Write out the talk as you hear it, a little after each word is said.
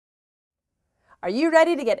Are you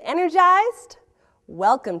ready to get energized?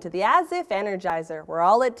 Welcome to the As If Energizer, where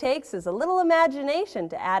all it takes is a little imagination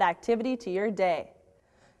to add activity to your day.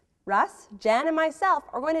 Russ, Jan, and myself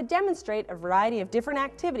are going to demonstrate a variety of different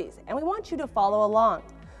activities, and we want you to follow along.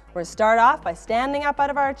 We're going to start off by standing up out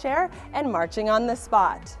of our chair and marching on the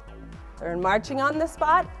spot. Learn marching on the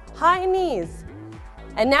spot, high knees.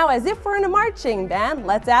 And now, as if we're in a marching band,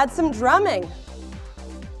 let's add some drumming.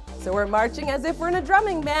 So we're marching as if we're in a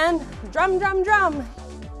drumming band. Drum, drum, drum.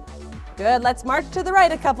 Good, let's march to the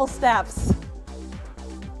right a couple steps.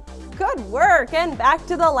 Good work, and back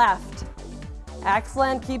to the left.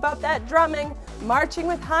 Excellent, keep up that drumming. Marching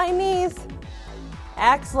with high knees.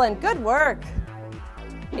 Excellent, good work.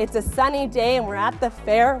 It's a sunny day and we're at the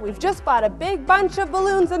fair. We've just bought a big bunch of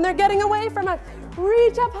balloons and they're getting away from us.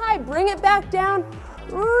 Reach up high, bring it back down.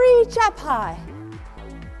 Reach up high.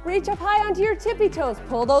 Reach up high onto your tippy toes.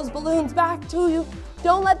 Pull those balloons back to you.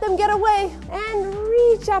 Don't let them get away. And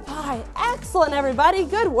reach up high. Excellent, everybody.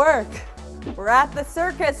 Good work. We're at the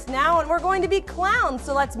circus now and we're going to be clowns.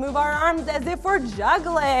 So let's move our arms as if we're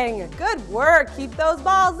juggling. Good work. Keep those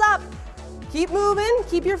balls up. Keep moving.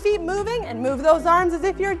 Keep your feet moving and move those arms as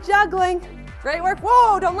if you're juggling. Great work.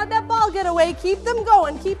 Whoa, don't let that ball get away. Keep them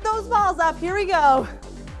going. Keep those balls up. Here we go.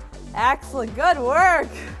 Excellent. Good work.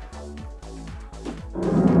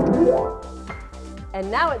 And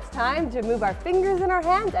now it's time to move our fingers in our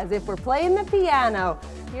hands as if we're playing the piano.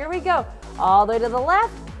 Here we go. All the way to the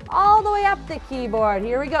left, all the way up the keyboard.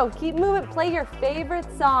 Here we go. Keep moving. Play your favorite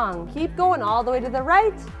song. Keep going all the way to the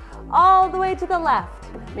right, all the way to the left.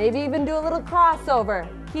 Maybe even do a little crossover.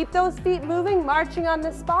 Keep those feet moving, marching on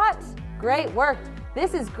the spot. Great work.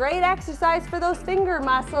 This is great exercise for those finger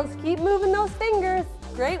muscles. Keep moving those fingers.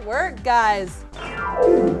 Great work, guys.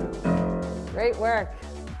 Great work.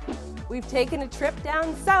 We've taken a trip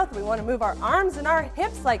down south. We want to move our arms and our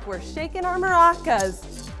hips like we're shaking our maracas.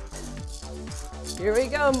 Here we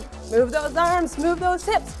go. Move those arms, move those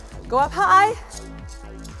hips. Go up high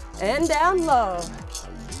and down low.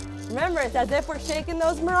 Remember, it's as if we're shaking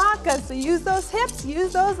those maracas, so use those hips,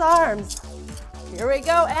 use those arms. Here we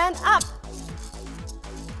go, and up.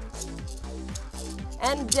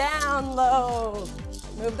 And down low.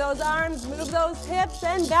 Move those arms, move those hips,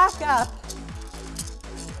 and back up.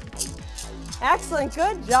 Excellent,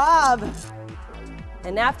 good job.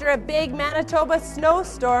 And after a big Manitoba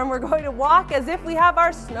snowstorm, we're going to walk as if we have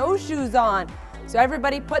our snowshoes on. So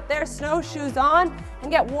everybody put their snowshoes on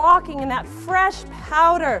and get walking in that fresh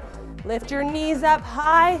powder. Lift your knees up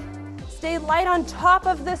high. Stay light on top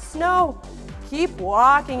of the snow. Keep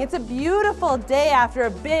walking. It's a beautiful day after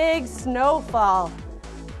a big snowfall.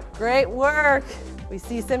 Great work. We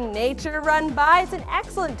see some nature run by. It's an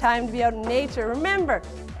excellent time to be out in nature. Remember,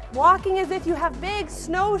 walking as if you have big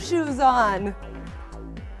snowshoes on.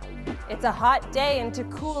 It's a hot day, and to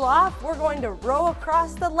cool off, we're going to row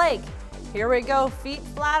across the lake. Here we go, feet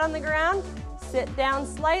flat on the ground. Sit down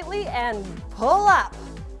slightly and pull up.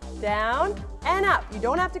 Down and up. You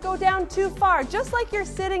don't have to go down too far, just like you're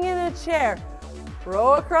sitting in a chair.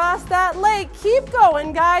 Row across that lake. Keep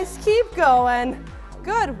going, guys, keep going.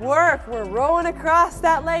 Good work. We're rowing across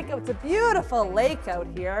that lake. Oh, it's a beautiful lake out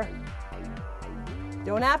here.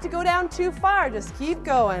 Don't have to go down too far, just keep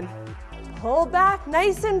going. Pull back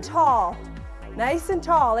nice and tall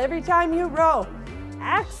every time you row.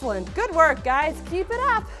 Excellent, good work, guys, keep it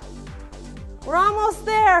up. We're almost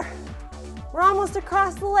there. We're almost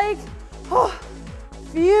across the lake. Oh,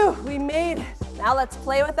 phew, we made it. Now let's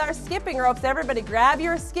play with our skipping ropes. Everybody grab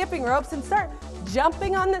your skipping ropes and start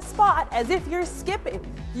jumping on the spot as if you're skipping.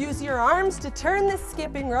 Use your arms to turn the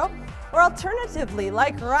skipping rope. Or alternatively,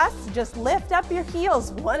 like Russ, just lift up your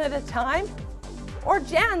heels one at a time. Or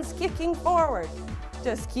Jan's kicking forward.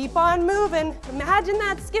 Just keep on moving. Imagine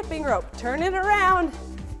that skipping rope. Turn it around.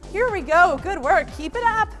 Here we go. Good work. Keep it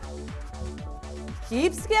up.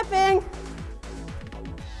 Keep skipping.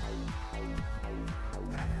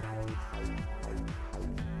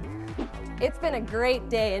 It's been a great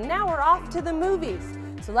day, and now we're off to the movies.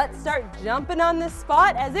 So let's start jumping on the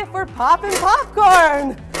spot as if we're popping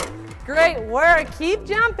popcorn. Great work. Keep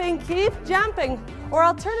jumping, keep jumping. Or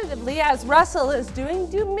alternatively, as Russell is doing,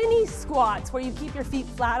 do mini squats where you keep your feet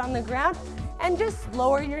flat on the ground and just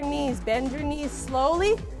lower your knees. Bend your knees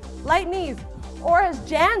slowly, light knees. Or as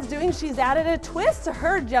Jan's doing, she's added a twist to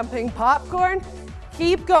her jumping popcorn.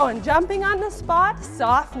 Keep going, jumping on the spot,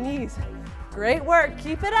 soft knees. Great work,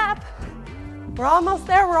 keep it up. We're almost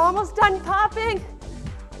there, we're almost done popping.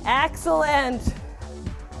 Excellent.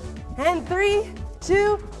 And 3,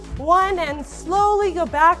 2, 1, and slowly go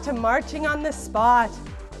back to marching on the spot.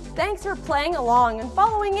 Thanks for playing along and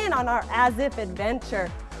following in on our As If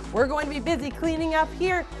adventure. We're going to be busy cleaning up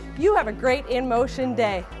here. You have a great in motion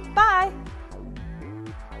day. Bye.